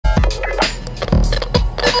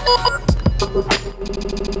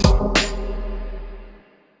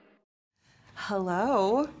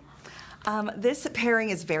Hello. This pairing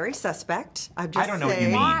is very suspect. I don't know what you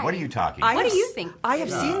mean. What are you talking about? What do you think? I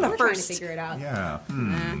have seen the We're first trying to figure it out. Yeah.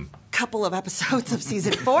 couple of episodes of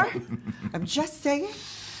season 4. I'm just saying.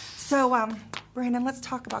 So, Brandon, let's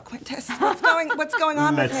talk about Quintus. What's going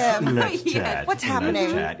on with him? Let's chat. What's happening?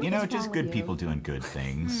 Let's chat. You know, just wrong good with people doing good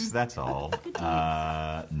things. That's all.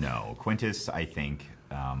 No, Quintus, I think,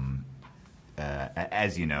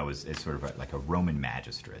 as you know, is sort of like a Roman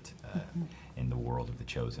magistrate in the world of The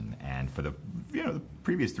Chosen. And for the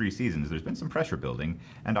previous 3 seasons, there's been some pressure building,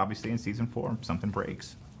 and obviously in season 4, something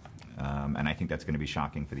breaks. And I think that's going to be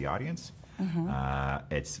shocking for the audience.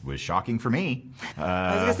 It was shocking for me.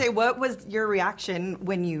 I was going to say, what was your reaction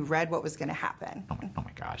when you read what was going to happen? Oh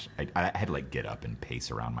my gosh. I had to like get up and pace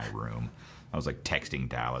around my room. I was like texting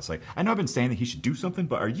Dallas. Like, I know I've been saying that he should do something,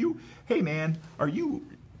 but hey man, are you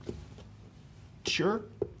sure?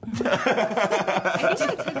 I think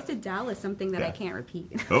I texted Dallas something that I can't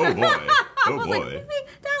repeat. Oh boy. Oh I was boy. like, hey,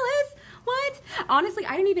 Dallas, what? Honestly,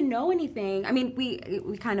 I didn't even know anything. I mean, we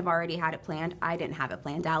kind of already had it planned. I didn't have it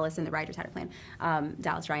planned. Dallas and the writers had it planned.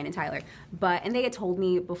 Dallas, Ryan, and Tyler. And they had told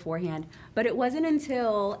me beforehand. But it wasn't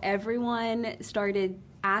until everyone started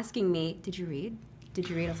asking me, did you read? Did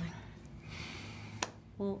you read? I was like,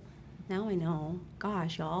 well, now I know.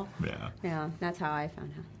 Gosh, y'all. Yeah. Yeah, that's how I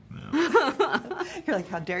found out. You're like,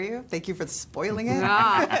 how dare you? Thank you for spoiling it.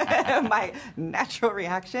 My natural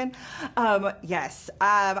reaction. Yes.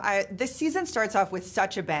 This season starts off with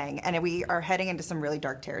such a bang, and we are heading into some really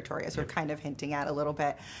dark territory, as we're kind of hinting at a little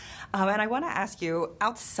bit. And I want to ask you,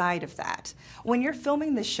 outside of that, when you're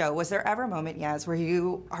filming this show, was there ever a moment, Yaz, where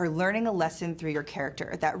you are learning a lesson through your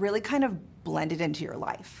character that really kind of blended into your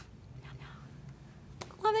life?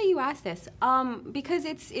 Love that you asked this, because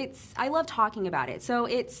I love talking about it. So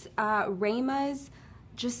it's Rayma's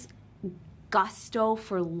just gusto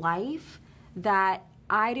for life that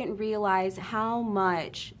I didn't realize how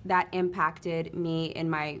much that impacted me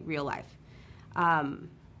in my real life,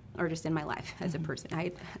 or just in my life as a person.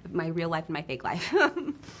 My real life and my fake life.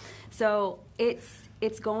 So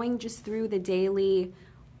it's going just through the daily,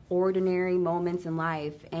 ordinary moments in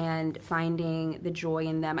life and finding the joy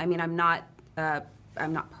in them. I mean, I'm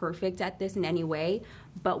not perfect at this in any way,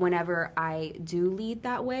 but whenever I do lead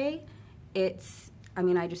that way,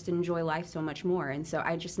 I just enjoy life so much more. And so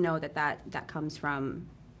I just know that comes from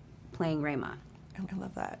playing Rayma. I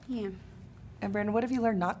love that. Yeah. And Brandon, what have you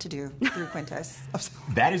learned not to do through Quintus?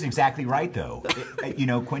 That is exactly right, though.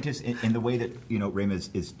 Quintus, in the way that, Rayma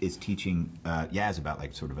is teaching Yaz about,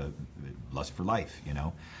 like, sort of a lust for life,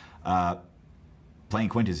 playing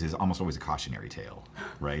Quintus is almost always a cautionary tale,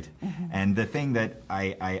 right? Mm-hmm. And the thing that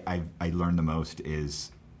I learned the most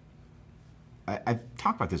is, I've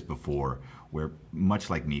talked about this before, where much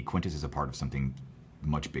like me, Quintus is a part of something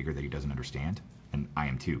much bigger that he doesn't understand, and I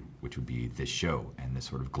am too, which would be this show and this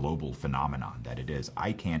sort of global phenomenon that it is.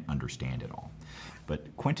 I can't understand it all,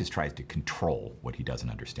 but Quintus tries to control what he doesn't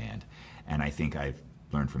understand, and I think I've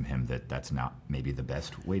learned from him that that's not maybe the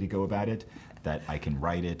best way to go about it, that I can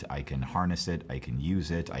write it, I can harness it, I can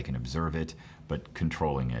use it, I can observe it, but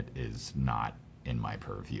controlling it is not in my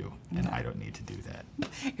purview, and I don't need to do that.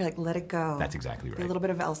 You're like, let it go. That's exactly right. Be a little bit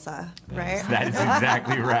of Elsa, right? That is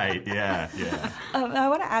exactly right, yeah. I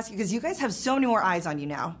want to ask you, because you guys have so many more eyes on you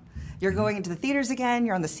now. You're going into the theaters again,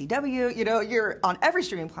 you're on the CW, you're on every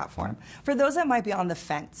streaming platform. For those that might be on the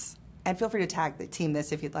fence, and feel free to tag the team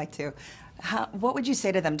this if you'd like to, what would you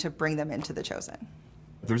say to them to bring them into The Chosen?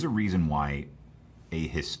 There's a reason why a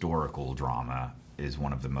historical drama is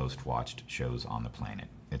one of the most watched shows on the planet.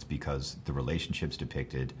 It's because the relationships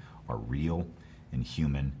depicted are real and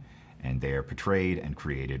human, and they are portrayed and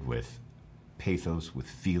created with pathos, with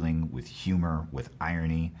feeling, with humor, with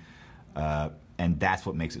irony, and that's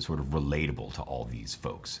what makes it sort of relatable to all these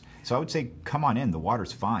folks. So I would say, come on in, the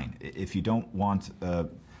water's fine. If you don't want a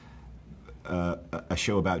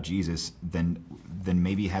show about Jesus, then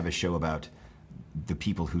maybe have a show about the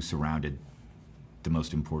people who surrounded the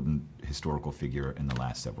most important historical figure in the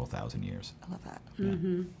last several thousand years. I love that.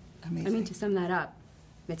 Mm-hmm. Amazing. I mean, to sum that up,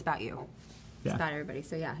 it's about you. It's Yeah. about everybody.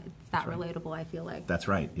 So yeah, it's that relatable, I feel like. That's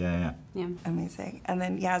right, yeah. Amazing. And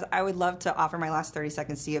then, Yaz, I would love to offer my last 30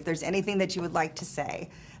 seconds to you if there's anything that you would like to say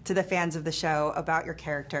to the fans of the show about your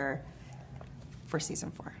character for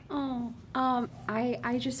season 4.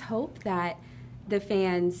 I just hope that the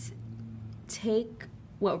fans take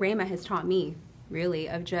what Rayma has taught me, really,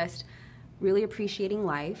 of just really appreciating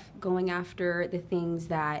life, going after the things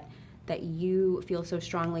that you feel so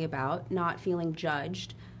strongly about, not feeling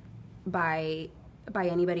judged by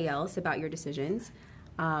anybody else about your decisions,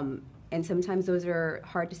 And sometimes those are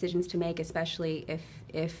hard decisions to make, especially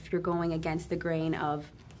if you're going against the grain of,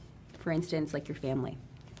 for instance, like your family.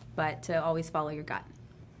 But to always follow your gut.